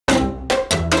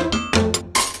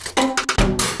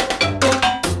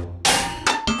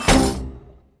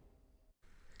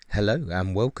Hello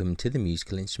and welcome to the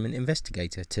Musical Instrument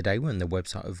Investigator. Today we're on the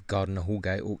website of Gardiner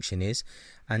Houlgate Auctioneers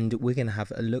and we're going to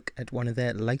have a look at one of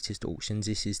their latest auctions.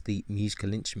 This is the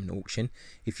musical instrument auction.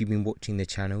 If you've been watching the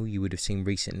channel, you would have seen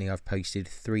recently I've posted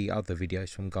 3 other videos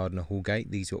from Gardiner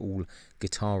Houlgate. These are all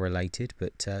guitar related,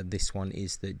 but this one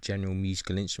is the general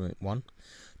musical instrument one.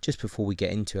 Just before we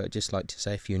get into it, I'd just like to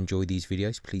say if you enjoy these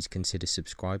videos, please consider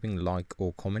subscribing, like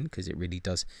or comment, because it really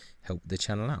does help the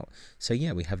channel out. So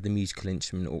yeah, we have the musical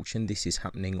instrument auction. This is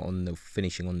happening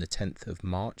finishing on the 10th of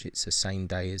March. It's the same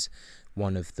day as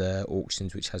one of the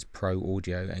auctions which has pro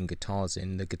audio and guitars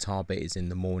in. The guitar bit is in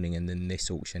the morning and then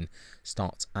this auction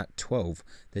starts at 12.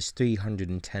 There's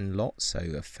 310 lots, so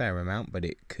a fair amount, but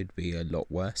it could be a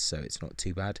lot worse, so it's not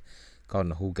too bad.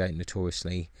 Gardiner Houlgate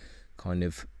notoriously kind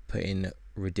of put in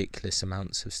ridiculous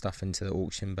amounts of stuff into the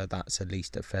auction, but that's at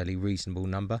least a fairly reasonable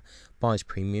number. Buyer's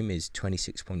premium is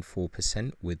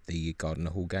 26.4% with the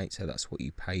Gardiner Houlgate, so that's what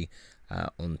you pay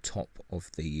on top of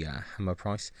the hammer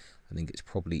price. I think it's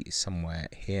probably somewhere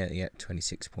here, yeah,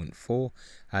 26.4.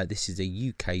 This is a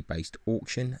UK based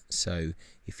auction, so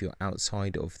if you're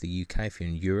outside of the UK, if you're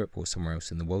in Europe or somewhere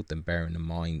else in the world, then bear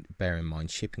in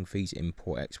mind shipping fees,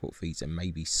 import export fees, and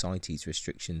maybe CITES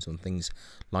restrictions on things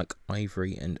like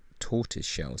ivory and tortoise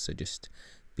shell, so just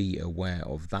be aware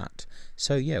of that.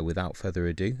 So yeah, without further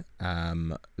ado,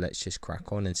 let's just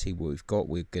crack on and see what we've got.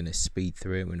 We're going to speed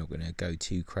through it, we're not going to go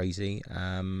too crazy,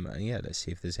 and yeah, let's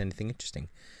see if there's anything interesting.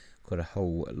 Got a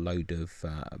whole load of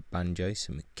banjos,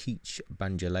 some Keach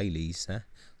banjolalis there,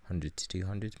 100 to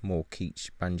 200, more Keach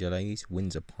banjolalis,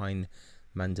 Windsor Pine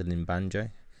mandolin banjo,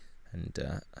 and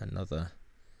another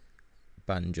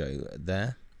banjo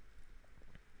there,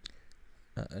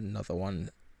 another one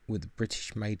with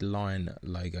British Made Lion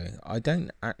logo. I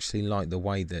don't actually like the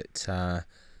way that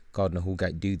Gardiner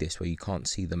Houlgate do this, where you can't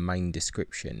see the main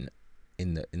description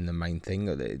in the main thing.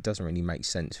 It doesn't really make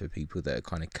sense for people that are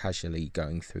kind of casually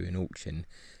going through an auction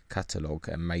catalogue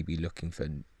and maybe looking for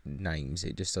names.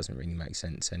 It just doesn't really make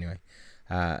sense anyway.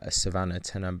 A Savannah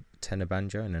tenor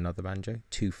banjo and another banjo,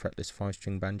 2 fretless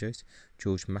 5-string banjos,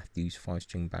 George Matthews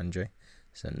 5-string banjo,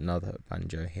 there's another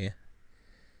banjo here,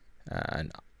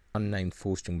 an unnamed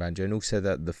 4-string banjo, and also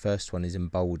that the first one is in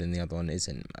bold and the other one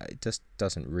isn't. It just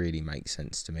doesn't really make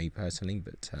sense to me personally,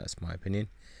 but that's my opinion.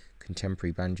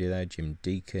 Contemporary banjo there, Jim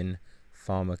Deacon,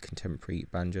 Farmer contemporary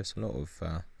banjos, a lot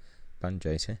of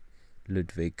banjos here.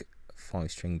 Ludwig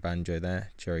 5-string banjo there,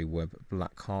 Jerry Webb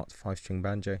Blackheart 5-string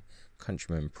banjo,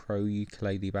 Countryman Pro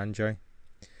ukulele banjo,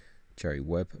 Jerry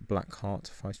Webb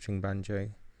Blackheart 5-string banjo.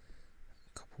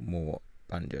 A couple more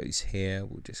banjos here.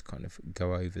 We'll just kind of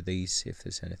go over these, see if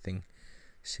there's anything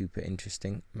super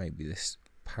interesting. Maybe this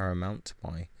Paramount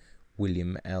by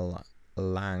William L.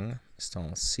 Lang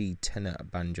style C tenor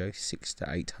banjo, 6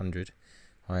 to 800.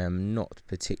 I am not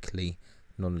particularly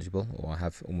knowledgeable, or I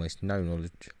have almost no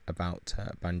knowledge about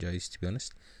banjos, to be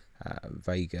honest.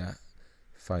 Vega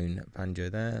phone banjo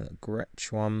there,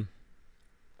 Gretsch one,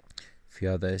 a few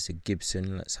others. A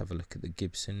Gibson, let's have a look at the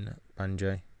Gibson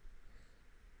banjo,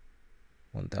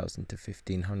 1000 to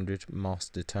 1500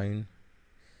 master tone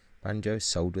banjo,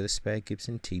 sold with a spare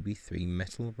Gibson TB3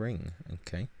 metal ring.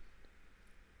 Okay.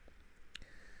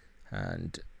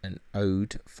 And an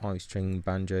Ode 5-string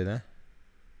banjo there,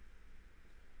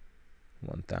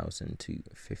 1000 to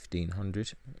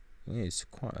 1500. There's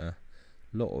quite a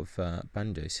lot of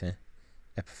banjos here.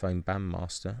 Epiphone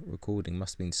Bandmaster recording,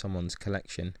 must have been someone's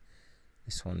collection.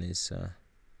 This one is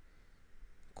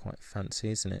quite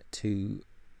fancy, isn't it?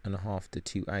 2.5 to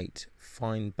 2.8.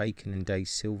 Fine Bacon and Day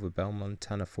Silver Bell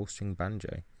Montana 4-string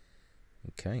banjo.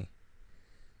 Okay.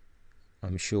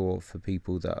 I'm sure for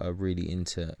people that are really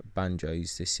into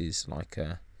banjos, this is like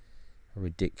a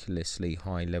ridiculously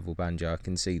high level banjo. I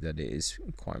can see that it is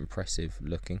quite impressive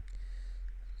looking.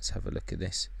 Let's have a look at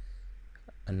this.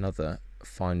 Another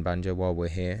fine banjo. While we're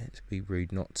here, it'd be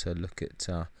rude not to look at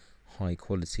high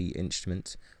quality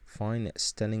instruments. Fine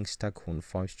Stelling Staghorn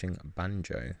 5-string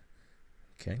banjo.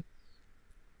 Okay.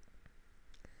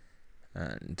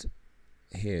 And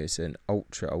here's an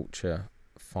ultra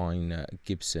fine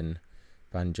Gibson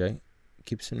banjo,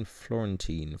 Gibson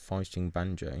Florentine 5-string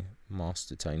banjo,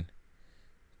 master tone.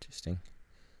 Interesting.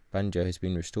 Banjo has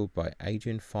been restored by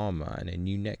Adrian Farmer and a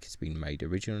new neck has been made.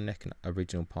 Original neck and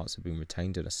original parts have been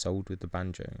retained and are sold with the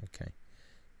banjo. Okay,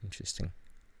 interesting.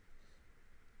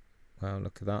 Wow,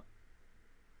 look at that.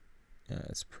 Yeah,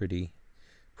 it's pretty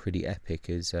epic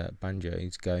as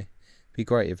banjos go. Be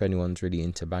great if anyone's really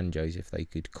into banjos, if they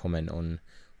could comment on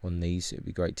these. It'd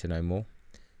be great to know more.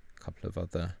 A couple of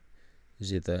other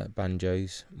zither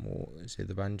banjos, more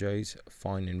zither banjos.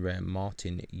 Fine and rare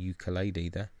Martin ukulele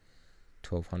there,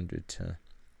 1200 to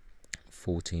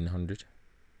 1400.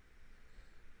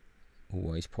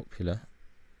 Always popular.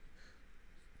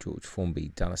 George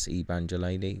Formby Dallas E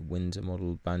banjolele, Windsor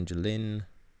model banjolin.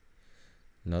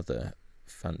 Another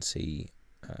fancy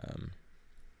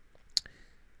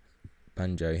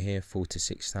banjo here, 4 to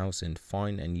 6,000.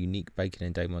 Fine and unique Bacon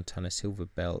and Day Montana Silver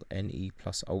Bell NE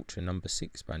Plus Ultra number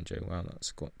 6 banjo. Wow,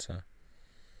 that's got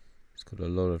it's got a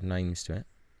lot of names to it.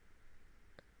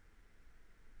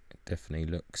 It definitely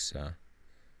looks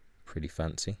pretty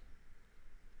fancy.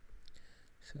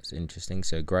 So that's interesting.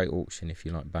 So great auction if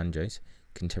you like banjos.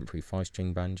 Contemporary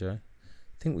 5-string banjo. I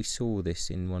think we saw this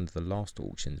in one of the last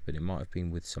auctions, but it might have been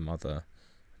with some other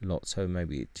lot, so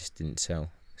maybe it just didn't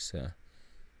sell. It's a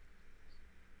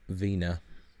Vina,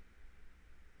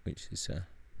 which is a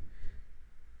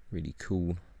really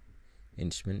cool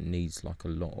instrument. Needs like a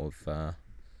lot of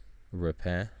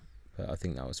repair, but I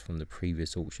think that was from the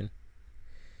previous auction.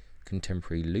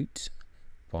 Contemporary lute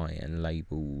by and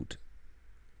labelled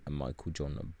Michael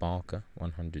John Barker,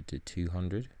 100 to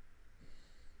 200.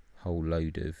 Whole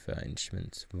load of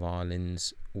instruments,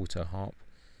 violins, auto harp,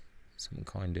 some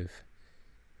kind of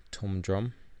tom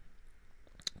drum,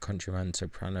 countryman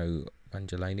soprano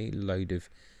banjolele, load of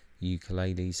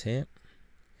ukuleles here,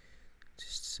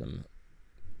 just some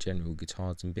general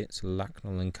guitars and bits.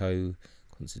 Lacknell & Co.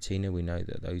 concertina, we know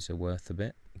that those are worth a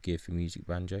bit. Gear for Music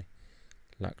banjo.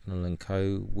 Lacknell &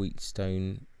 Co.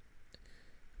 Wheatstone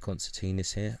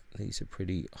concertinas here. These are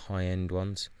pretty high-end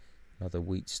ones. Another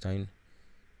Wheatstone.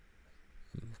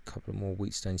 A couple of more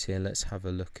Wheatstones here. Let's have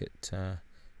a look at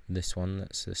this one.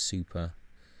 That's a super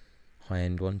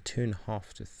high-end one.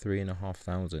 2,500 to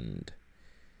 3,500.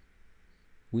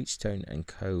 Wheatstone &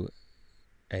 Co.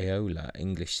 Aola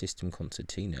English System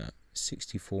Concertina.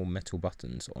 64 metal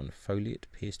buttons on foliate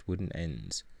pierced wooden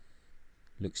ends.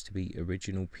 Looks to be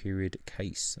original period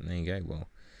case. And there you go. Well,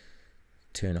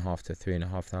 2,500 to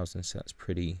 3,500. So that's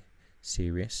pretty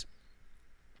serious.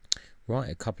 Right,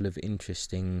 a couple of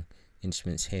interesting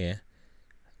instruments here.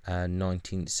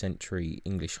 19th century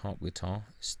English harp guitar,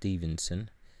 Stevenson,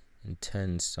 and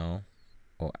turnstile,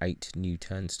 or 8 new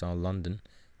turnstile London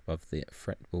above the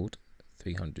fretboard,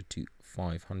 300 to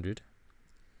 500.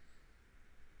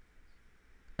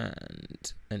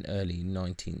 And an early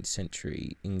 19th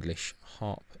century English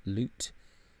harp lute,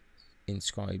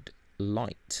 inscribed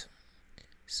Light.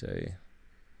 So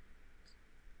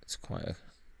it's quite a,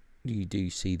 you do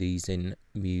see these in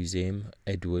museum.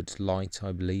 Edward Light,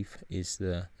 I believe, is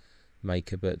the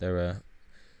maker, but there are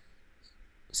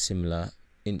similar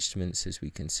instruments as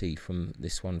we can see from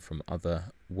this one from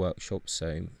other workshops,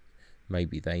 so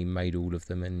maybe they made all of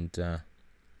them and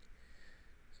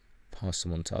passed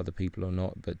them on to other people or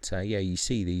not. But yeah, you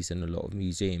see these in a lot of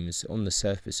museums. On the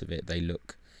surface of it they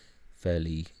look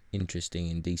fairly interesting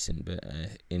and decent, but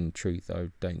in truth I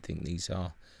don't think these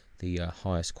are the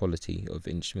highest quality of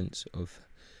instruments of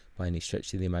by any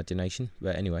stretch of the imagination.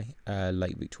 But anyway,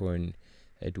 late Victorian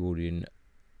Edwardian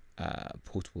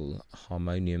portable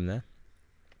harmonium there.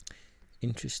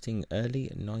 Interesting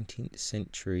early 19th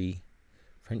century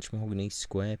French mahogany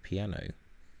square piano,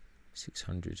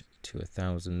 600 to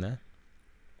 1,000 there.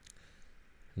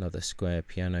 Another square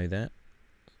piano there.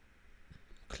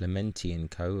 Clementi &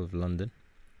 Co. of London,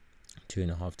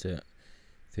 2,500 to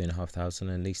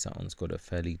 3,500. At least that one's got a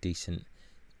fairly decent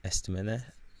estimate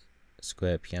there.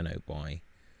 Square piano by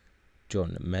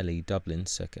John Melly, Dublin,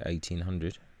 circa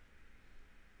 1800.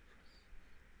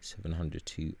 700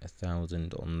 to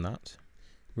 1,000 on that.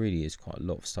 Really is quite a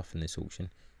lot of stuff in this auction.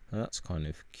 And that's kind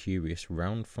of curious.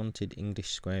 Round-fronted English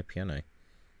square piano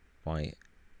by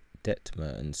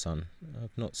Detmer and Son.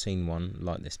 I've not seen one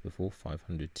like this before.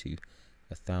 500 to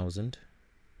 1,000.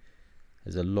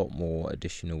 There's a lot more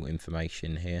additional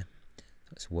information here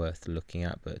that's worth looking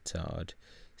at, but I'd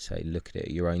say look at it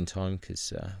at your own time,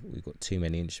 because we've got too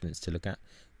many instruments to look at.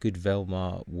 Good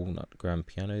Velmar walnut grand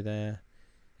piano there.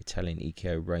 Italian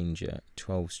EKO Ranger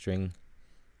 12-string,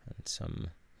 and some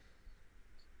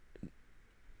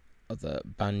other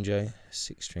banjo,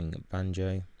 6-string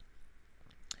banjo.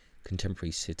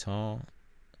 Contemporary sitar,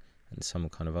 and some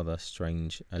kind of other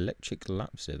strange electric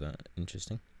lapser there.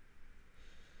 Interesting.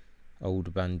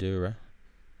 Old bandura,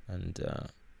 and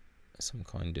some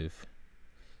kind of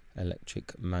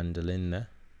electric mandolin there.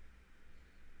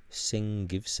 Sing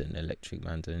Gibson electric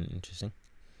mandolin, interesting.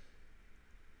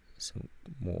 Some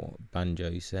more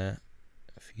banjos there,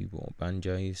 a few more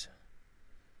banjos.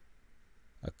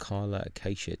 A Carla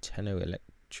Acacia tenor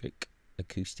electric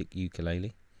acoustic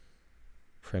ukulele.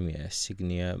 Premier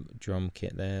Signia drum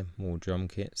kit there, more drum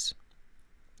kits.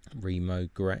 Remo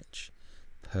Gretsch,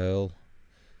 Pearl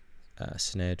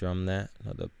snare drum there,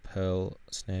 another Pearl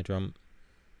snare drum.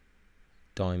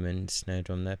 diamond snare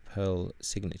drum there, Pearl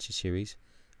Signature Series,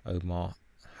 Omar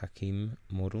Hakim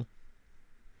model.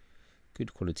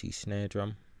 Good quality snare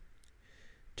drum.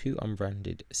 2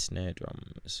 unbranded snare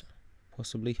drums,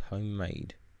 possibly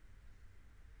homemade.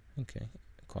 Okay,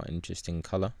 quite interesting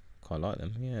colour. Quite like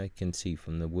them. Yeah, I can see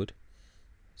from the wood.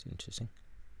 It's interesting.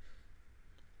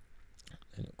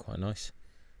 They look quite nice.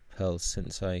 Pearl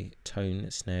Sensei Tone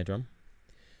snare drum.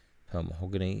 Pearl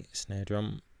Mahogany snare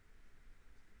drum.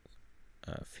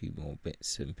 A few more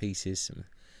bits and pieces. Some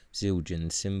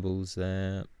Zildjian cymbals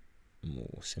there.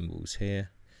 More cymbals here.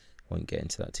 Won't get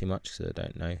into that too much because I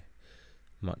don't know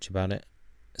much about it.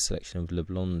 A selection of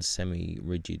Leblon's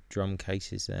semi-rigid drum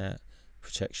cases there.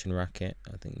 Protection racket.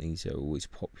 I think these are always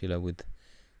popular with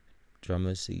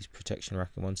drummers, these protection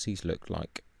racket ones. These look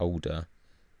like older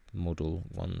model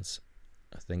ones.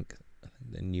 I think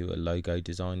the newer logo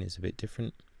design is a bit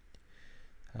different.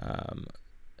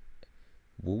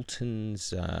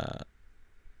 Walton's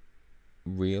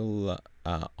real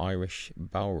Irish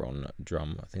Balron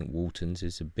drum. I think Walton's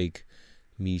is a big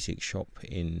music shop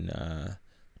in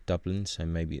Dublin, so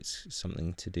maybe it's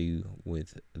something to do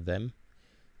with them.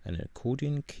 And an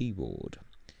accordion keyboard.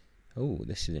 Oh,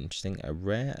 this is interesting. A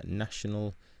rare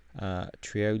national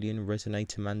Triolian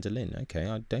resonator mandolin. Okay,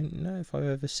 I don't know if I've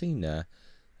ever seen a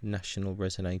national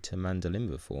resonator mandolin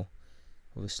before.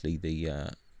 Obviously, the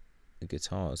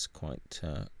guitars quite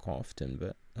often,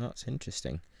 but that's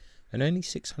interesting. And only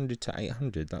 600 to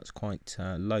 800. That's quite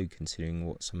low considering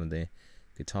what some of the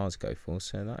guitars go for.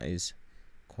 So that is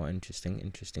quite interesting.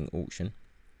 Interesting auction.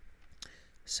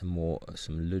 Some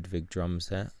Ludwig drums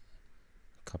there.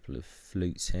 A couple of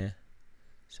flutes here.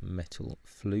 Some metal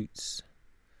flutes.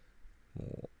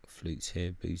 More flutes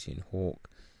here. Boozy and Hawk.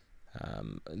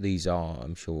 These are,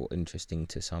 I'm sure, interesting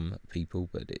to some people,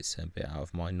 but it's a bit out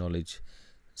of my knowledge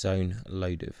zone. A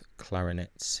load of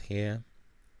clarinets here.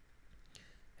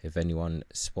 If anyone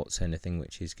spots anything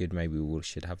which is good, maybe we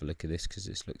should have a look at this because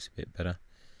this looks a bit better.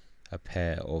 A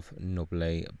pair of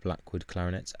Noblet Blackwood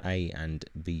clarinets, A and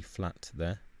B flat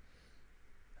there.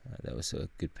 There was a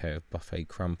good pair of Buffet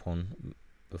Crampon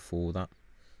before that.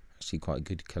 Actually quite a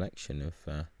good collection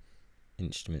of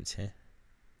instruments here.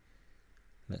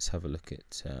 Let's have a look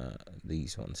at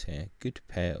these ones here. Good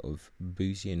pair of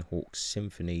Boozy and Hawk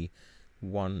Symphony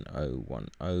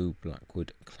 1010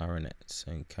 Blackwood clarinets.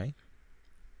 Okay.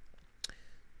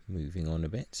 Moving on a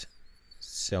bit.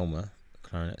 Selma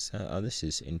clarinets there. Oh, this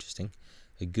is interesting.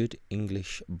 A good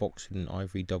English boxwood and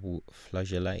ivory double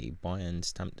flageolet by-hand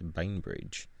stamped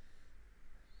Bainbridge.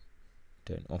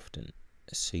 Don't often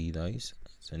see those.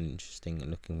 It's an interesting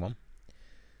looking one.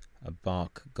 A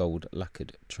Bach gold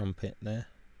lacquered trumpet there.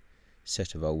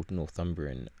 Set of old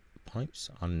Northumbrian pipes,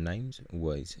 unnamed.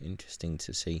 Always interesting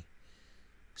to see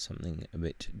something a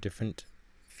bit different.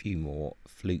 A few more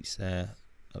flutes there.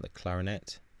 Another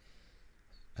clarinet.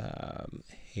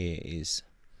 Here is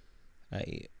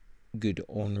a good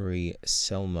Henri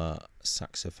Selma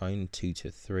saxophone, 2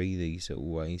 to 3. These are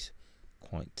always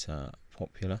quite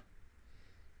popular.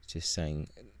 Just saying,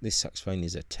 this saxophone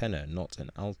is a tenor, not an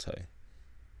alto.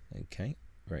 Okay,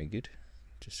 very good.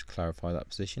 Just to clarify that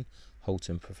position.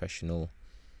 Holton Professional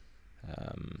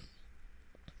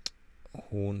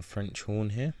horn, French horn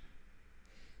here.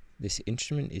 This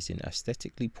instrument is in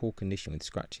aesthetically poor condition with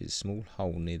scratches, a small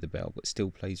hole near the bell, but still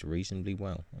plays reasonably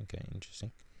well. Okay,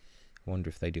 interesting. I wonder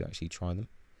if they do actually try them.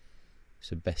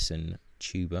 It's a Besson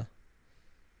tuba,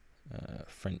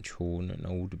 French horn, an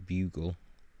old bugle.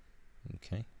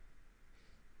 Okay,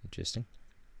 interesting.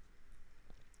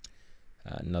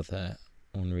 Another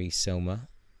Henri Selma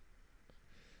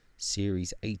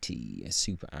Series 80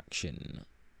 Super Action.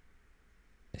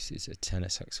 This is a tenor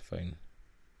saxophone.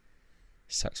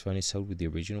 Saxophone is sold with the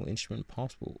original instrument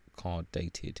passport card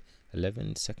dated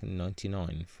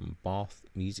 11/2/99 from Bath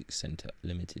Music Centre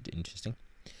Limited. Interesting.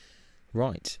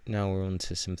 Right, now we're on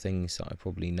to some things that I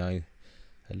probably know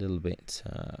a little bit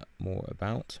more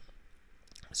about.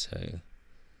 So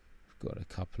we've got a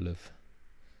couple of,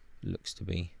 looks to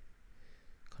be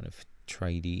kind of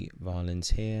tradey violins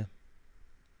here.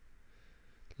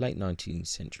 Late 19th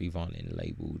century violin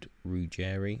labelled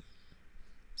Ruggieri.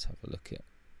 Let's have a look at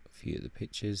a few of the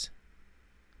pictures.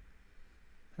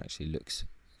 Actually looks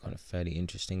kind of fairly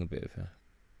interesting. A bit of a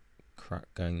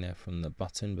crack going there from the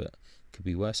button, but could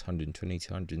be worse. 120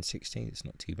 to 160. It's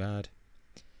not too bad.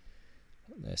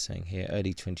 What they're saying here,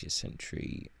 early 20th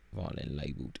century violin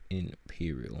labelled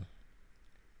Imperial.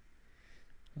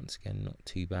 Once again, not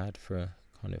too bad for a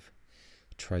kind of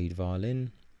trade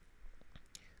violin.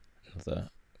 Another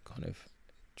kind of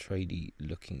tradey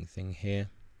looking thing here,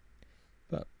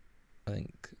 but I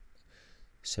think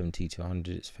 70 to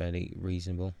 100, it's fairly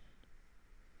reasonable.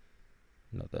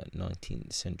 Another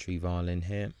 19th century violin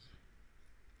here.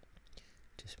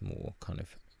 Just more kind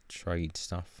of trade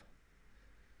stuff.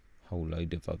 Whole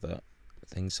load of other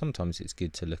things. Sometimes it's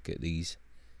good to look at these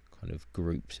kind of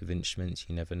groups of instruments.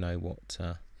 You never know what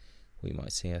we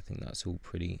might see. I think that's all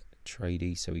pretty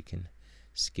tradey, so we can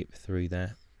skip through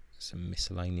there. Some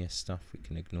miscellaneous stuff, we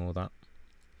can ignore that.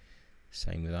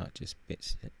 Same with that, just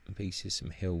bits and pieces,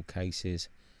 some hill cases,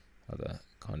 other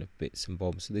kind of bits and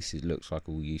bobs. So this looks like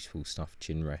all useful stuff.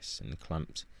 Chin rests and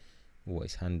clamps,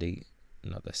 always handy.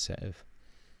 Another set of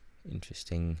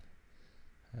interesting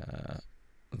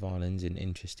violins in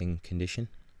interesting condition.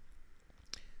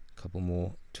 A couple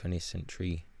more 20th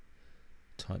century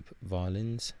type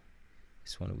violins.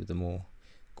 This one with the more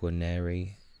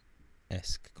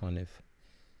Guarneri-esque kind of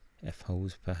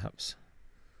F-holes perhaps,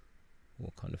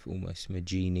 or kind of almost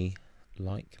Magini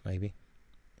like maybe.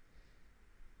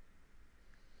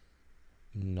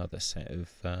 Another set of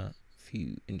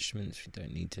few instruments, we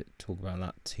don't need to talk about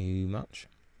that too much.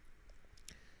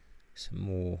 Some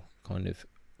more kind of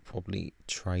probably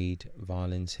trade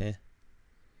violins here.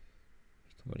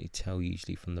 You can really tell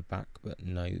usually from the back, but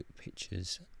no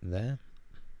pictures there.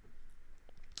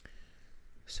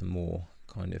 Some more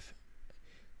kind of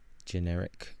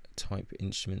generic type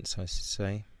instruments, I should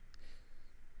say.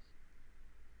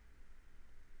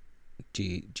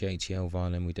 JTL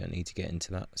violin, we don't need to get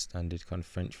into that. Standard kind of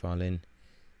French violin.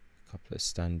 A couple of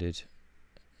standard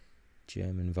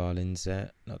German violins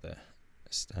there. Another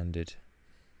standard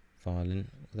violin.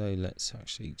 Although let's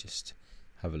actually just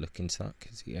have a look into that,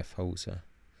 because the F-holes are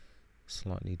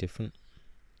slightly different.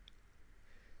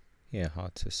 Yeah,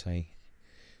 hard to say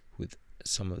with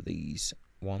some of these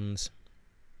ones.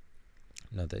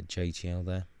 Another JTL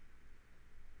there.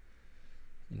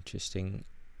 Interesting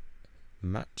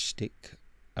matchstick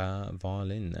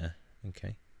violin there.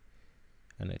 Okay.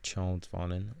 And a child's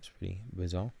violin. That's pretty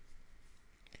bizarre.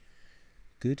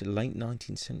 Good late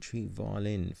 19th century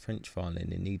violin, French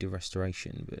violin in need of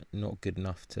restoration, but not good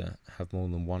enough to have more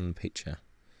than one picture.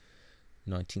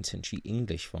 19th century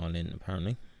English violin,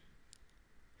 apparently.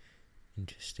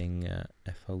 Interesting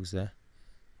F-holes there.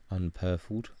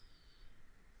 Unpurfled.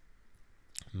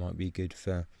 Might be good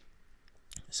for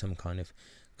some kind of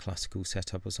classical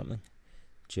setup or something.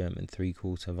 German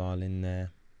 3/4 violin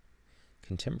there.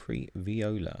 Contemporary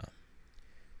viola.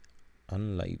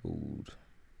 Unlabelled.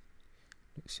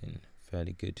 Looks in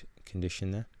fairly good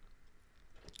condition there.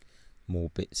 More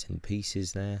bits and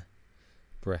pieces there.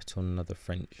 Breton, another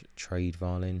French trade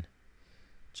violin.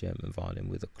 German violin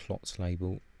with a Klotz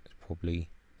label. It's probably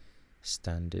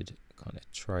standard kind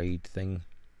of trade thing.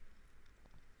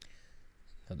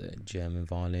 Another German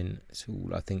violin. It's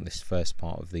all, I think this first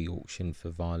part of the auction for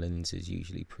violins is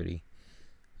usually pretty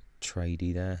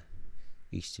tradey there.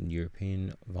 Eastern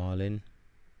European violin.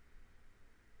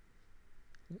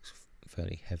 Looks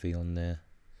fairly heavy on their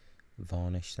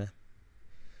varnish there.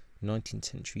 19th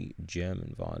century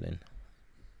German violin.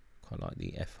 Quite like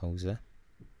the F-holes there.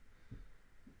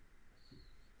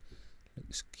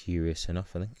 Looks curious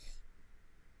enough, I think.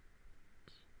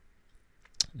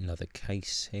 Another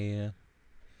case here.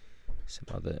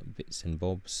 Some other bits and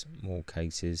bobs. More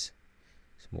cases.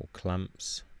 Some more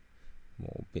clamps.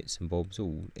 More bits and bobs.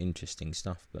 All interesting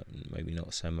stuff, but maybe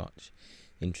not so much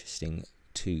interesting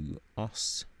to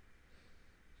us.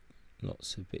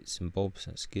 Lots of bits and bobs.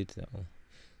 That's good. That'll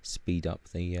speed up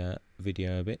the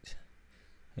video a bit.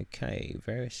 Okay,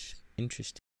 various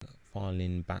interesting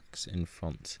violin backs and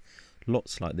fronts.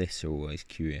 Lots like this are always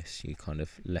curious. You're kind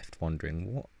of left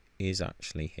wondering what is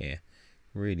actually here.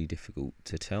 Really difficult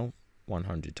to tell.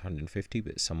 100 to 150,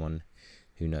 but someone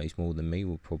who knows more than me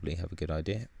will probably have a good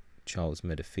idea. Charles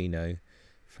Medafino,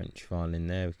 French violin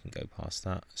there. We can go past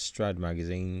that. Strad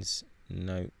magazines,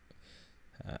 no.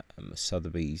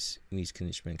 Sotheby's musical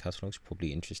instrument catalogues,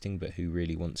 probably interesting, but who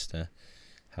really wants to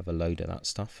have a load of that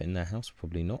stuff in their house?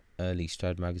 Probably not. Early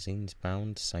Strad magazines,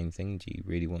 bound, same thing. Do you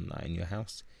really want that in your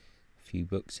house? A few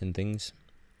books and things.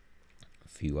 A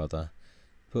few other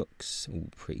books, all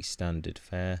pretty standard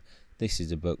fare. This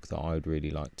is a book that I would really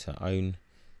like to own.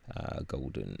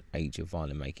 Golden Age of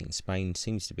Violin Making in Spain.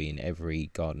 Seems to be in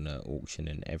every Gardiner auction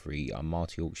and every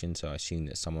Marti auction, so I assume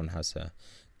that someone has a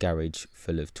garage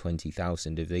full of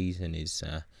 20,000 of these and is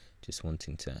just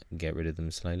wanting to get rid of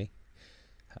them slowly.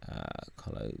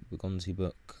 Carlo Bergonzi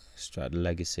book, Strad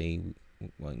Legacy. We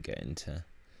won't get into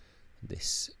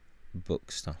this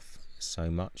book stuff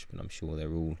so much, but I'm sure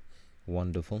they're all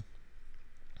wonderful.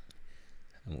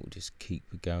 And we'll just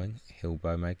keep going. Hill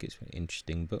Bowmaker, it's an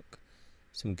interesting book.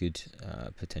 Some good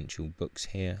potential books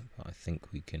here, but I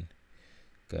think we can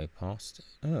go past.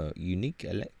 Oh, unique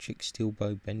electric steel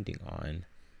bow bending iron.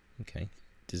 Okay,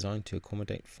 designed to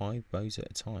accommodate 5 bows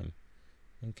at a time.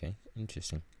 Okay,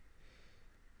 interesting.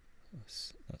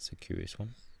 That's a curious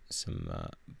one. Some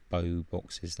bow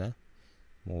boxes there.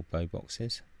 More bow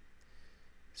boxes.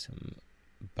 Some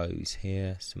bows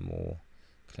here. Some more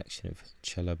collection of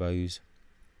cello bows.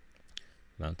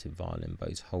 Mounted violin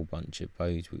bows. Whole bunch of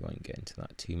bows. We won't get into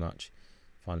that too much.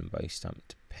 Violin bow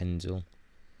stamped pencil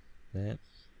there.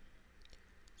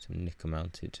 Some nickel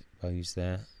mounted bows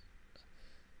there.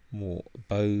 More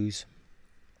bows.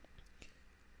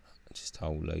 Just a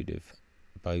whole load of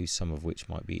bows, some of which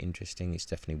might be interesting. It's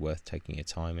definitely worth taking your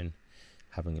time and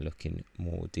having a look in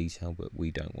more detail, but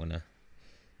we don't want to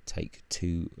take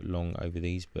too long over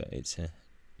these. But it's an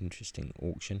interesting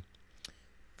auction.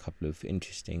 A couple of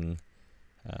interesting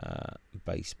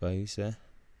bass bows there.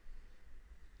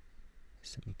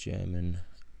 Some German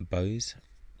bows.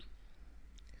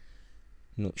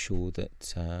 Not sure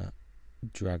that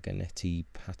Dragonetti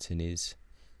pattern is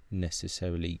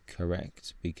necessarily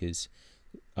correct, because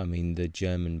I mean the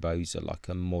German bows are like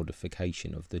a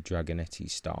modification of the Dragonetti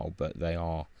style, but they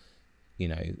are, you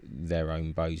know, their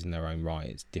own bows in their own right.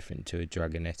 It's different to a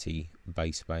Dragonetti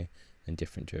bass bow and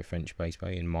different to a French bass bow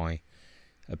in my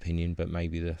opinion, but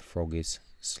maybe the frog is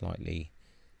slightly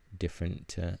different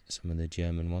to some of the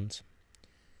German ones.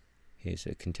 Here's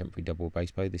a contemporary double bass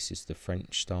bow. This is the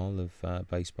French style of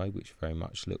bass bow, which very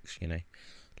much looks, you know,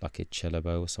 like a cello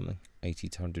bow or something. 80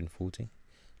 to 140.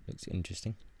 Looks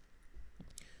interesting.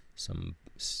 Some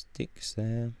sticks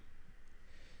there.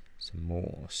 Some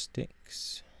more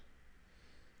sticks.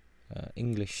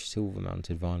 English silver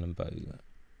mounted violin bow.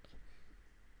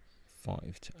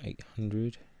 5 to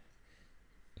 800.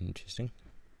 Interesting.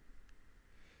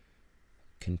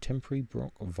 Contemporary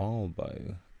Baroque viol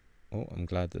bow. Oh, I'm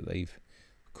glad that they've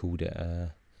called it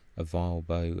a viol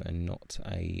bow and not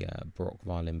a Baroque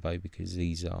violin bow, because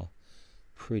these are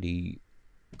pretty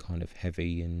kind of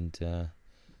heavy and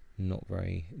not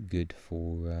very good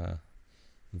for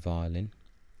violin.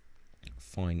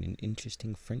 Fine and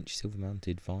interesting French silver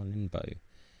mounted violin bow,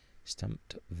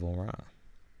 stamped Vorat.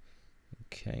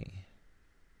 Okay,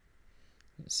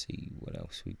 let's see what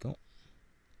else we got.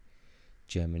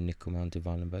 German nickel mounted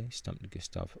violin bow, stamped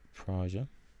Gustav Prager.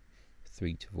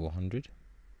 3 to 400.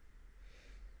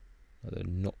 Another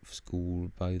Knopf school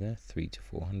bow there, 3 to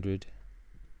 400.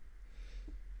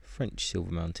 French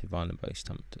silver mounted violin bow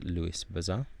stamped Louis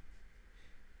Bazin.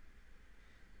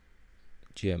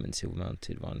 German silver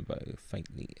mounted violin bow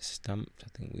faintly stamped.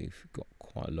 I think we've got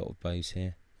quite a lot of bows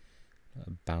here.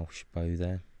 A Bausch bow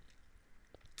there.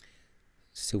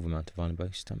 Silver mounted violin bow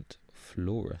stamped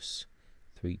Florus,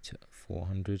 3 to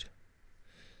 400.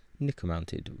 Nickel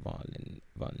mounted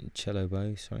cello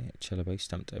bow, a cello bow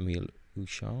stamped Emile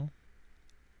Houchard.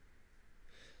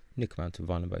 Nickel mounted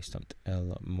violin bow stamped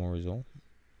L. Morizot.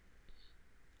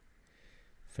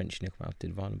 French nickel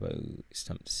mounted violin bow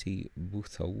stamped C.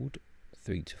 Bouthold,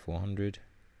 3 to 400.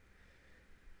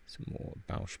 Some more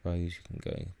Bausch bows, you can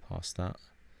go past that.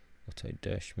 Otto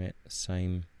Derschmidt,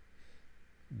 same.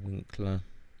 Winkler,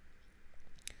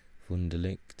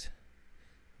 Wunderlicht,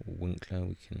 or Winkler,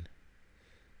 we can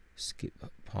skip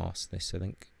past this, I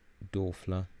think.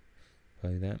 Dorfler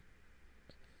bow there,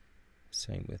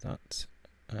 same with that.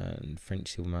 And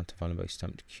French silver mounted violin bow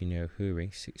stamped Cuneo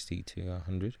Huri, 60 to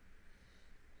 100.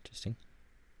 Interesting.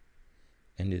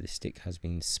 End of the stick has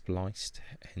been spliced,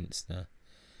 hence the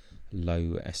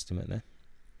low estimate there.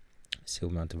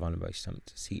 Silver mounted violin bow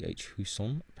stamped C.H.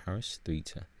 Husson, Paris, 3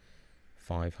 to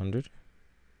 500.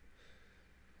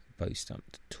 Bow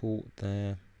stamped Taut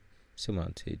there. Silver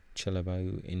mounted cello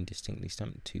bow indistinctly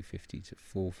stamped 250 to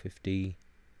 450.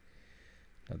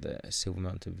 Another silver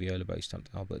mounted viola bow stamped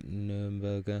Albert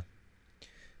Nürnberger.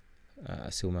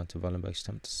 Silver mounted violin bow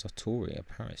stamped Sartoria,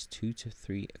 Paris, 2 to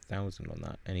 3,000 on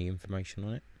that. Any information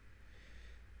on it?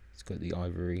 It's got the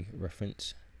ivory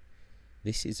reference.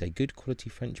 This is a good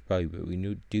quality French bow, but we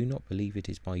do not believe it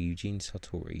is by Eugene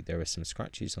Sartori. There are some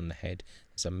scratches on the head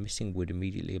and some missing wood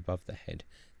immediately above the head.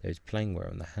 There is playing wear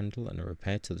on the handle and a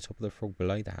repair to the top of the frog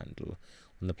below the handle.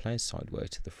 On the player's side wear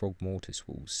to the frog mortise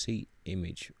wall. See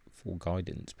image for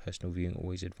guidance. Personal viewing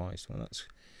always advised. Well, that's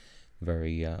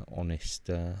very honest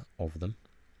of them.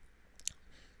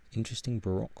 Interesting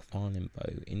Baroque violin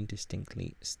bow,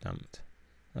 indistinctly stamped.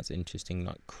 That's interesting,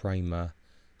 like Kramer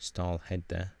style head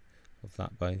there of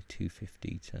that bow,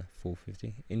 250 to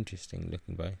 450. Interesting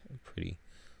looking bow, a pretty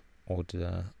odd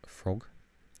frog.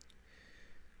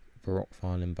 Baroque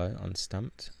violin bow,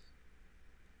 unstamped.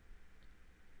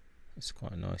 That's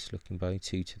quite a nice looking bow,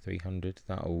 2 to 300.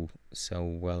 That'll sell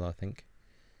well, I think.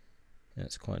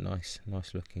 That's quite nice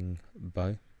looking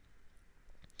bow.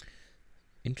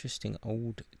 Interesting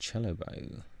old cello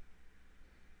bow.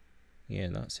 Yeah,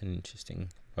 that's an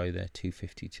interesting bow there,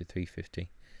 250 to 350.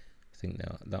 I think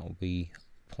that will be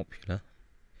popular.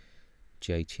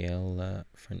 JTL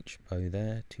French bow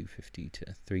there, 250 to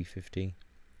 350.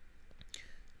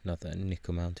 Another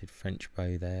nickel mounted French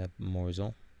bow there,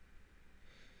 Morizon.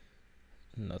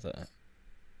 Another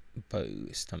bow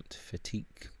stamped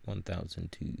Fatigue,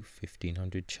 1000 to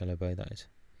 1500 cello bow, that is.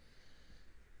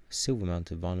 Silver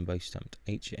mounted violin bow stamped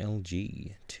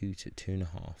HLG, 2 to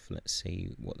 2.5. Let's see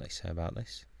what they say about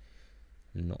this.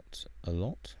 Not a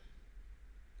lot.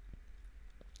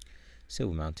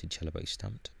 Silver mounted cello bow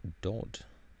stamped Dodd.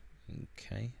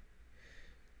 Okay.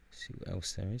 See what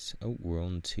else there is. Oh, we're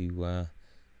on to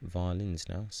violins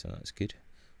now, so that's good.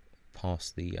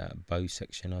 Past the bow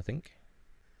section, I think.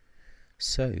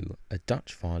 So, a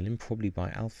Dutch violin, probably by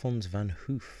Alphonse van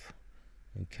Hoof.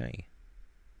 Okay.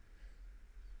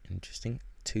 Interesting.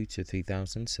 2 to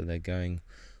 3,000, so they're going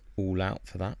all out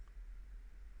for that.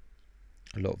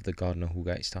 A lot of the Gardiner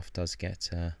Houlgate stuff does get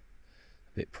a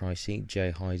bit pricey. J.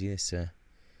 Heidi, this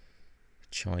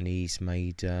Chinese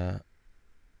made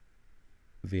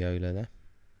viola there.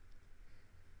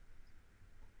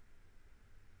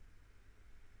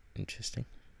 Interesting.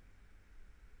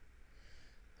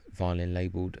 Violin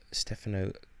labelled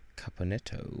Stefano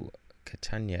Caponetto,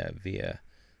 Catania via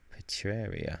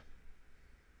Petreria.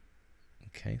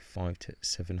 Okay, 5 to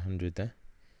 700 there.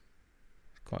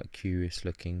 Quite a curious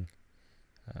looking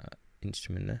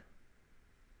instrument there.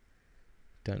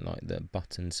 Don't like the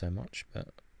button so much, but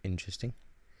interesting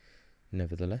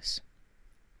nevertheless.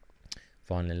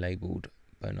 Violin labelled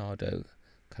Bernardo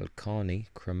Calcani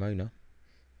Cremona,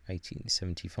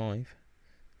 1875,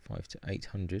 5 to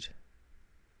 800.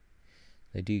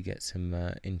 They do get some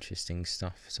interesting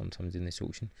stuff sometimes in this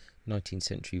auction. 19th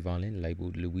century violin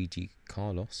labelled Luigi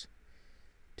Carlos,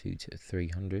 2 to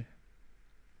 300.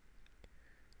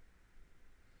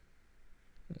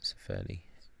 That's a fairly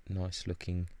nice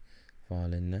looking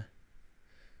violin there.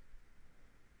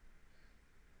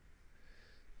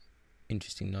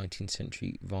 Interesting 19th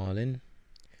century violin,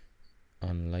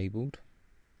 unlabelled.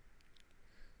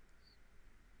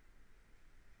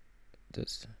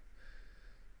 Does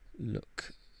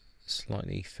look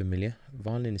slightly familiar.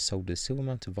 Violin is sold as silver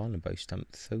mounted violin bow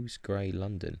stamped Thos Grey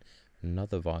London.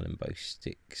 Another violin bow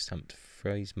stick stamped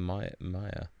Phrase Meyer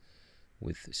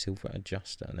with silver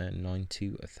adjuster. And then 9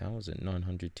 to 1,000,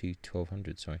 900 to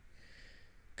 1,200. Sorry.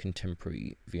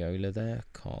 Contemporary viola there,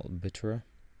 Carl Bitterer.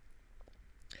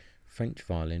 French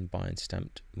violin by and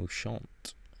stamped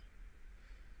Mouchant,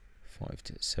 5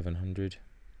 to 700.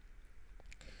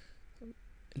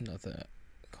 Another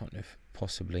kind of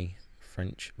possibly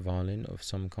French violin of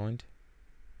some kind,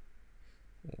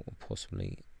 or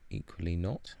possibly equally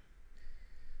not.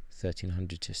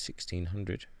 1,300 to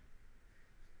 1,600.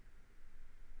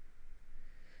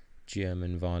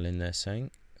 German violin, they're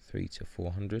saying 3 to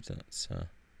 400. That's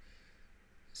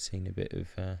seen a bit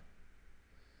of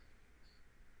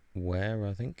wear,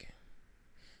 I think.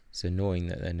 It's annoying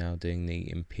that they're now doing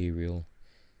the imperial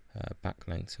back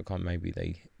length. I can't. Maybe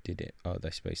they did it. Oh,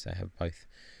 they're supposed to have both.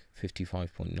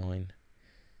 55.9.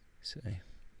 So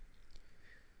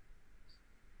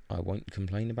I won't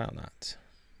complain about that.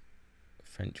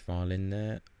 French violin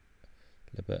there,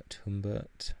 Lebert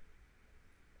Humbert.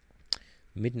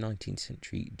 Mid-19th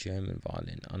century German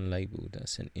violin, unlabelled.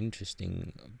 That's an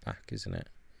interesting back, isn't it?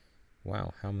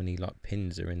 Wow, how many like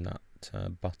pins are in that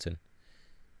button?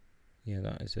 Yeah,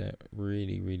 that is a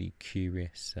really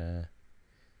curious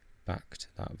back to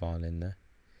that violin there.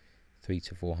 3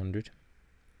 to 400.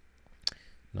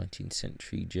 19th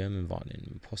century German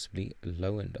violin, possibly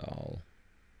Lowendahl.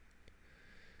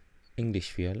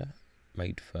 English viola,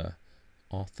 made for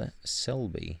Arthur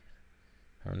Selby,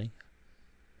 apparently,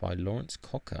 by Lawrence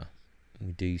Cocker.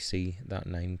 We do see that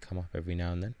name come up every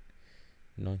now and then.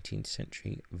 19th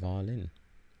century violin,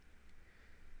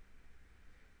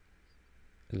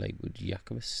 labelled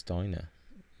Jacobus Steiner.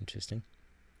 Interesting.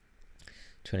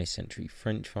 20th century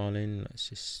French violin. Let's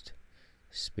just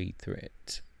speed through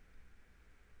it.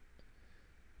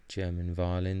 German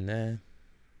violin there.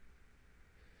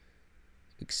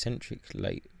 Eccentric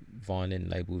violin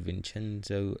labelled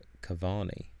Vincenzo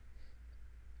Cavani.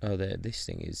 Oh, this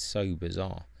thing is so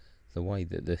bizarre. The way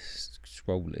that the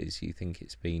scroll is, you think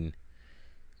it's been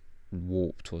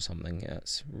warped or something.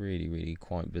 That's really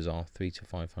quite bizarre. 3 to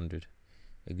 500.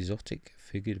 Exotic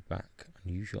figured back,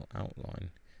 unusual outline,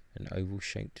 an oval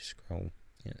shaped scroll.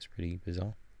 Yeah, it's pretty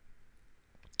bizarre.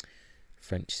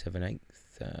 French 7/8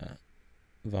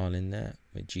 violin there.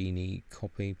 Magini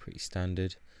copy, pretty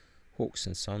standard. Hawks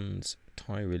and Sons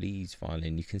Tyrolese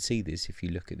violin. You can see this if you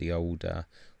look at the old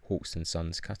Hawks and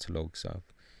Sons catalogues. I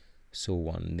saw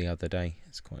one the other day.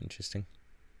 It's quite interesting.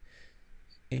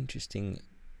 Interesting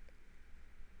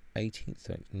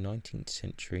 18th, 19th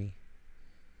century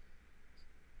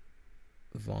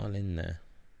violin there.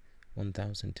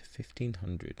 1000 to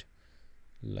 1500.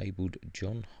 Labelled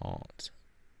John Hart.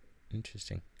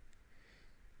 Interesting.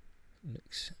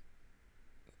 Looks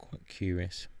quite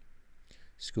curious.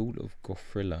 School of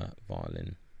Gofrilla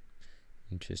violin.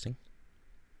 Interesting.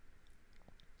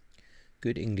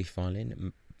 Good English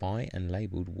violin by and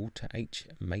labelled Walter H.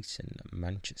 Mason,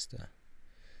 Manchester.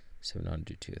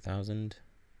 700 to 1000.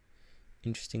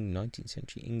 Interesting 19th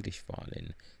century English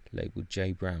violin labelled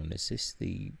J. Brown. Is this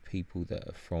the people that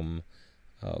are from,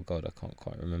 oh god, I can't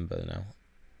quite remember now.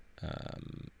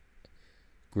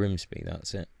 Grimsby,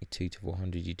 that's it. 2 to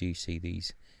 400. You do see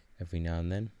these every now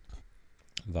and then.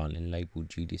 Violin labelled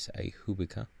Julius A.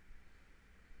 Hubica.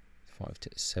 5 to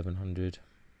 700.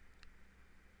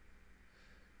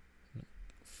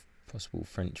 Possible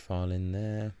French violin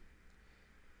there.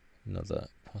 Another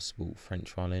possible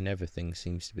French violin. Everything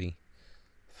seems to be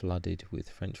flooded with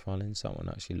French violins. That one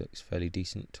actually looks fairly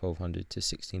decent. 1200 to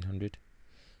 1600.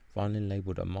 Violin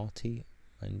labelled Amati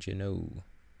Mangiano.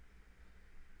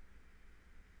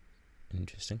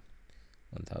 Interesting.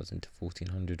 1000 to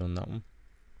 1400 on that one.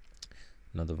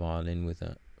 Another violin with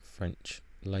a French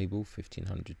label.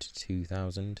 1500 to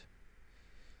 2000.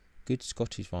 Good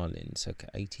Scottish violin, circa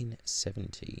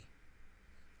 1870.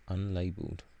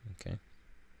 Unlabelled. Okay.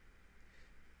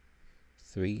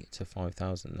 3 to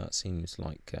 5000. That seems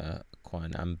like quite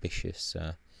an ambitious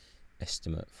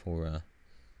estimate for a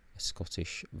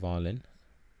Scottish violin.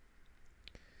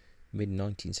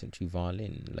 Mid-19th century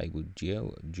violin labelled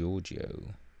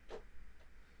Giorgio.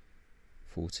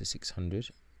 4 to 600.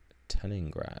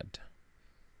 Teningrad.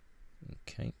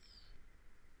 Okay.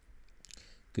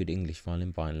 Good English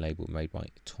violin by and label made by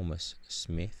Thomas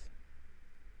Smith.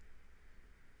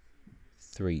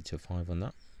 3 to 5 on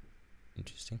that.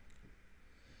 Interesting.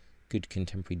 Good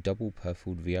contemporary double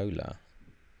purfled viola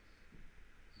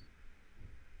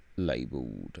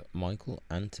labelled Michael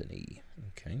Anthony.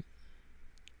 Okay.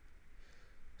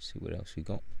 See what else we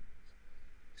got.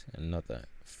 So another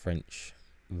French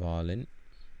violin.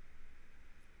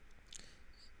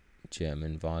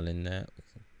 German violin there. We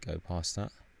can go past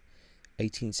that.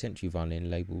 18th century violin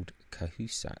labelled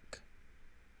Cahusac.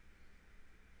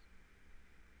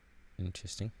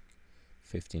 Interesting.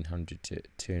 1500 to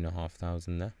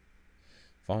 2500 there.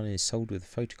 Violin is sold with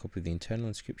a photocopy of the internal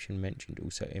inscription mentioned,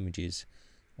 also images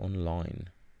online.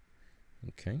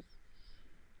 Okay.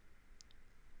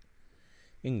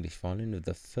 English violin of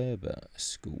the Ferber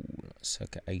School,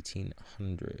 circa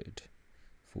 1800.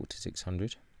 4 to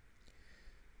 600.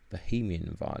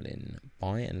 Bohemian violin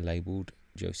by and labelled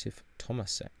Joseph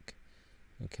Tomasek.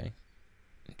 Okay,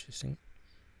 interesting.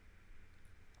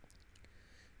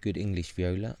 Good English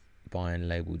viola by and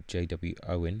labelled J.W.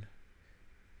 Owen.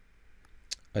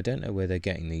 I don't know where they're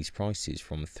getting these prices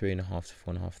from. 3,500 to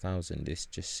 4,500. This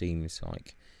just seems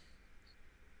like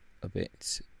a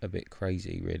bit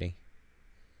crazy, really.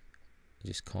 I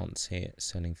just can't see it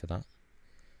selling for that.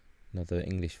 Another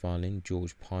English violin,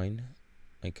 George Pine,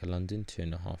 Acre London,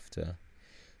 2.5 to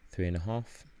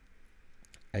 3.5.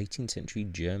 18th century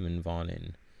German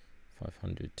violin,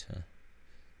 500 to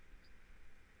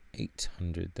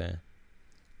 800 there.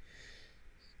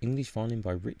 English violin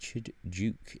by Richard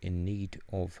Duke in need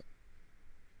of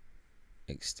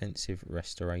extensive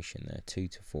restoration there, 2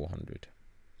 to 400.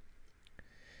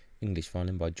 English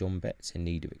violin by John Betts in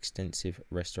need of extensive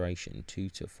restoration, 2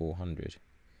 to 400.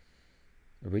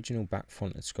 Original back,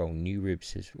 front and scroll, new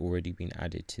ribs has already been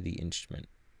added to the instrument.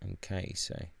 Okay,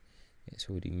 so it's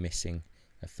already missing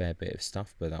a fair bit of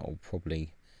stuff, but that will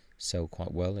probably sell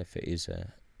quite well if it is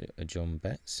a John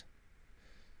Betts.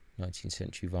 19th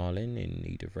century violin in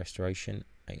need of restoration,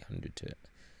 800 to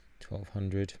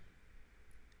 1200.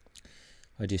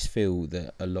 I just feel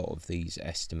that a lot of these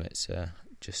estimates are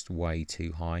just way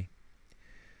too high.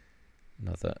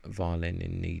 Another violin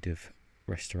in need of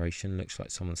restoration. Looks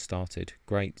like someone started.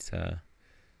 Great,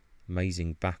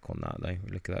 amazing back on that though.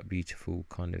 Look at that beautiful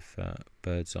kind of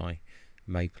bird's eye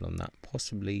maple on that.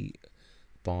 Possibly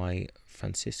by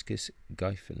Franziskus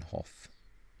Geifenhof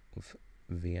of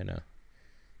Vienna.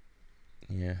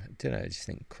 Yeah, I don't know, I just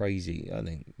think crazy. I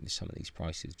think some of these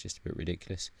prices are just a bit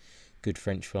ridiculous. Good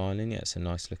French violin. Yeah, it's a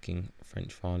nice looking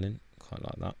French violin. Quite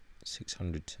like that.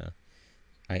 600 to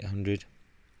 800.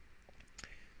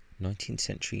 19th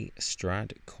century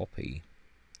Strad copy.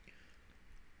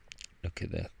 Look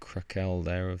at the craquelle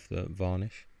there of the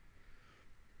varnish.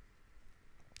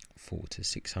 4 to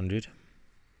 600.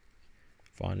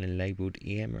 Violin labelled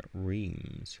EM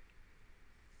Reams.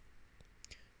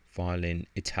 Violin,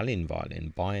 Italian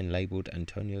violin, by and labelled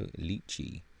Antonio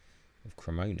Licci of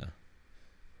Cremona.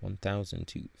 1,000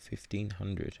 to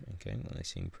 1,500. Okay, well, they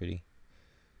seem pretty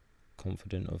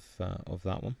confident of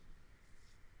that one.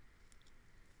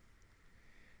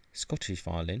 Scottish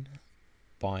violin,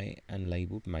 by and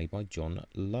labelled, made by John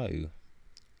Lowe.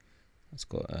 That's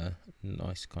got a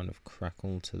nice kind of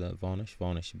crackle to the varnish.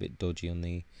 Varnish a bit dodgy on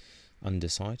the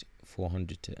underside.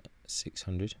 400 to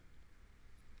 600.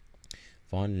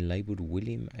 Violin labelled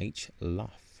William H.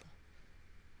 Luff.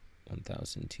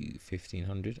 1,000 to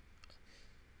 1,500.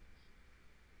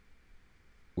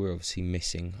 We're obviously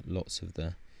missing lots of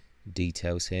the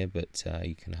details here, but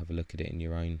you can have a look at it in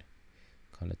your own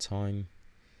kind of time.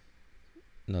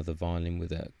 Another violin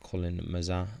with a Colin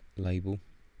Mazat label.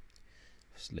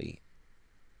 Obviously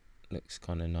looks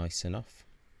kind of nice enough.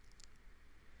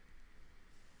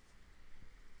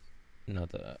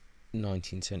 Another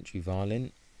 19th century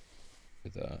violin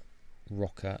with a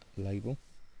Rocker label.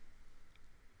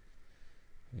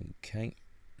 Okay.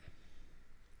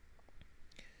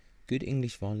 Good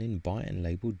English violin, by and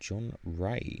labelled John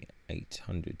Ray,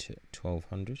 800 to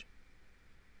 1,200.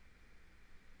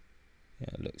 Yeah,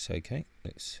 it looks okay.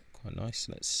 Looks quite nice.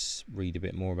 Let's read a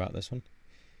bit more about this one.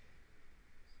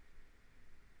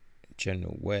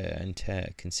 General wear and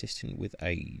tear consistent with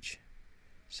age.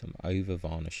 Some over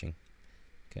varnishing.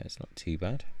 Okay, it's not too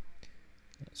bad.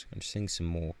 That's interesting. Some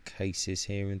more cases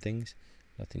here and things.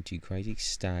 Nothing too crazy.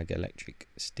 Stag electric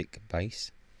stick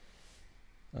bass.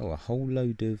 Oh, a whole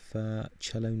load of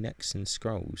cello necks and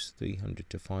scrolls. 300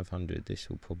 to 500. This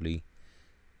will probably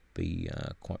be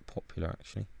quite popular,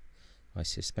 actually, I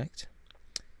suspect.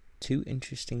 Two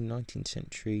interesting 19th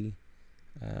century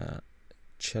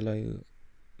cello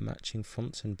matching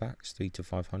fronts and backs. 3 to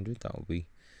 500. That will be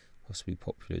possibly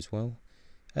popular as well.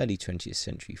 Early 20th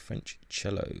century French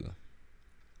cello.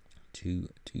 2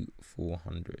 to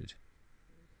 400.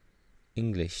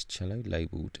 English cello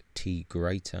labelled T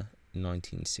Greater,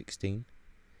 1916.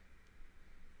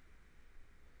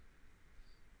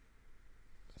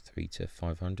 3 to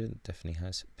 500. Definitely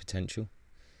has potential.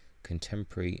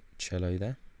 Contemporary cello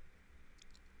there.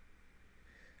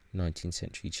 19th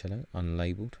century cello,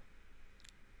 unlabelled.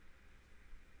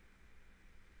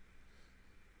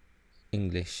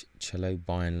 English cello,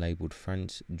 by and labelled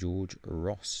Franz George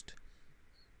Rost.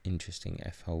 Interesting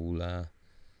F-hole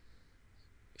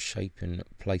shape and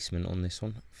placement on this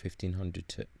one. 1,500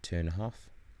 to 2.5.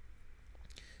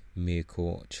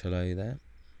 Mircore cello there.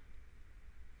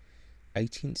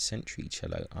 18th century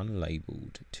cello,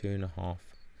 unlabelled, 2.5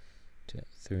 to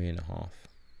 3.5.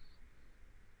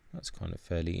 That's kind of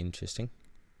fairly interesting.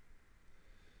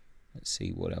 Let's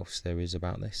see what else there is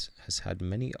about this. Has had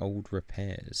many old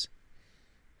repairs.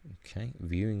 Okay,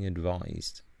 viewing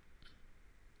advised.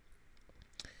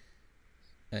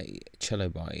 A cello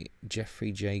by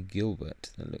Geoffrey J. Gilbert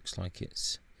that looks like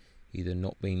it's either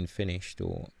not been finished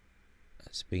or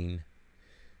has been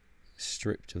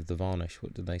stripped of the varnish.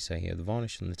 What did they say here? The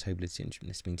varnish on the table of this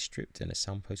instrument has been stripped and a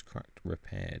soundpost cracked,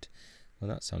 repaired. Well,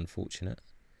 that's unfortunate.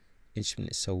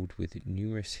 Instrument is sold with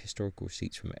numerous historical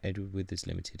receipts from Edward Withers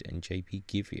Limited and J.P.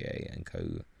 Givier and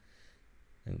Co.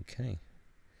 Okay.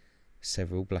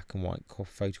 Several black and white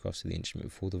photographs of the instrument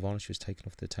before the varnish was taken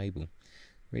off the table.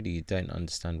 Really, you don't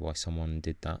understand why someone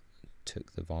did that,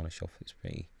 took the varnish off. It's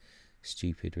pretty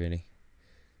stupid, really.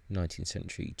 19th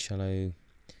century cello.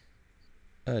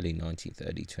 Early 19th,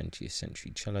 early 20th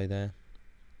century cello there.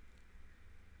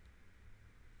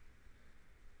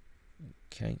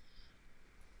 Okay.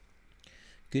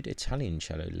 Good Italian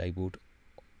cello labelled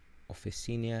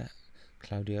Officina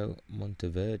Claudio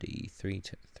Monteverdi, 3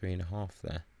 to 3.5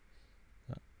 there.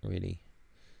 That really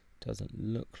doesn't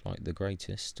look like the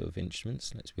greatest of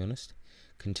instruments, let's be honest.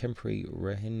 Contemporary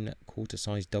Rehin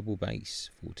quarter-size double bass,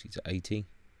 40 to 80.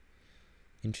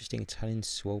 Interesting Italian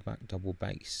swellback double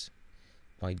bass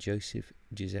by Joseph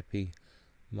Giuseppe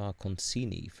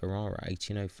Marconcini, Ferrara,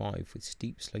 1805, with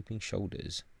steep sloping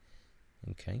shoulders.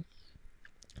 Okay,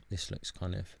 this looks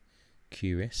kind of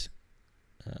curious.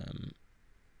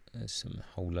 There's some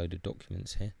whole load of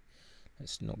documents here.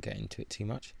 Let's not get into it too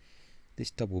much. This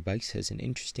double bass has an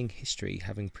interesting history,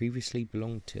 having previously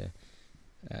belonged to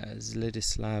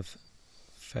Zladislav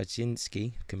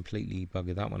Fajinsky, completely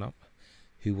buggered that one up,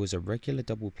 who was a regular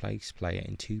double bass player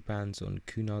in two bands on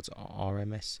Cunard's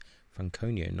RMS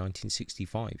Franconia in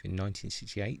 1965. In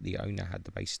 1968, the owner had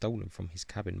the bass stolen from his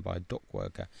cabin by a dock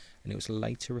worker, and it was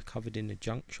later recovered in a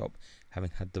junk shop,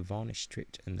 having had the varnish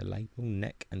stripped and the label,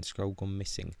 neck and scroll gone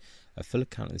missing. A full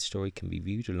account of the story can be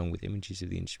viewed along with images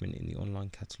of the instrument in the online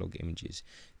catalogue images.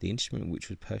 The instrument, which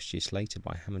was purchased later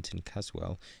by Hamilton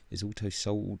Caswell, is also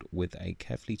sold with a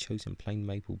carefully chosen plain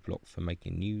maple block for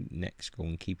making a new neck scroll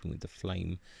in keeping with the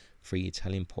flame-free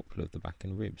Italian poplar of the back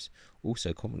and ribs.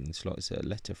 Also, commenting in the slot is a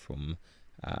letter from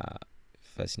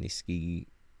Fasniski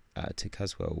to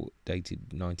Caswell dated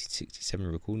 1967,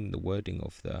 recording the wording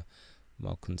of the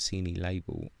Marconcini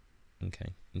label. Okay,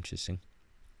 interesting.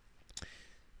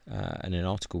 And an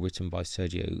article written by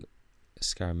Sergio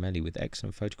Scaramelli with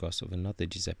excellent photographs of another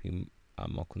Giuseppe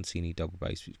Marconcini double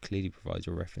bass, which clearly provides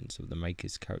a reference of the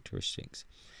maker's characteristics.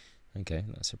 Okay,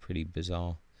 that's a pretty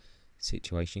bizarre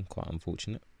situation, quite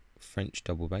unfortunate. French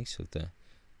double bass of the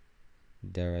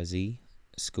Derazy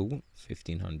school,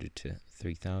 1500 to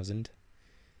 3000.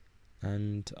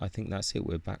 And I think that's it.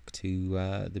 We're back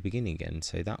to the beginning again.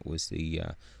 So that was the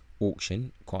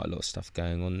auction. Quite a lot of stuff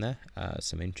going on there.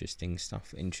 Some interesting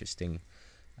stuff, interesting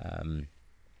kind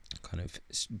of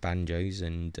banjos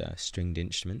and stringed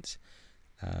instruments.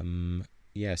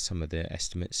 Yeah, some of the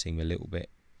estimates seem a little bit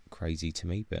crazy to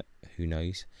me, but who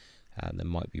knows? They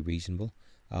might be reasonable.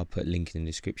 I'll put a link in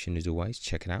the description as always.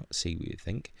 Check it out, see what you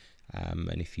think.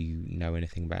 And if you know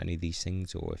anything about any of these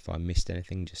things, or if I missed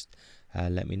anything, just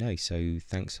let me know. So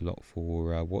thanks a lot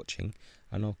for watching,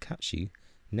 and I'll catch you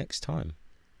next time.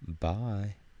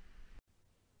 Bye.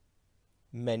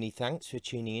 Many thanks for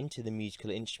tuning in to the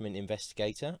Musical Instrument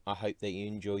Investigator. I hope that you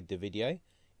enjoyed the video.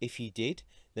 If you did,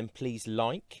 then please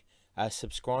like,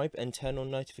 subscribe and turn on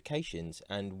notifications,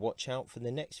 and watch out for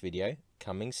the next video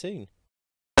coming soon.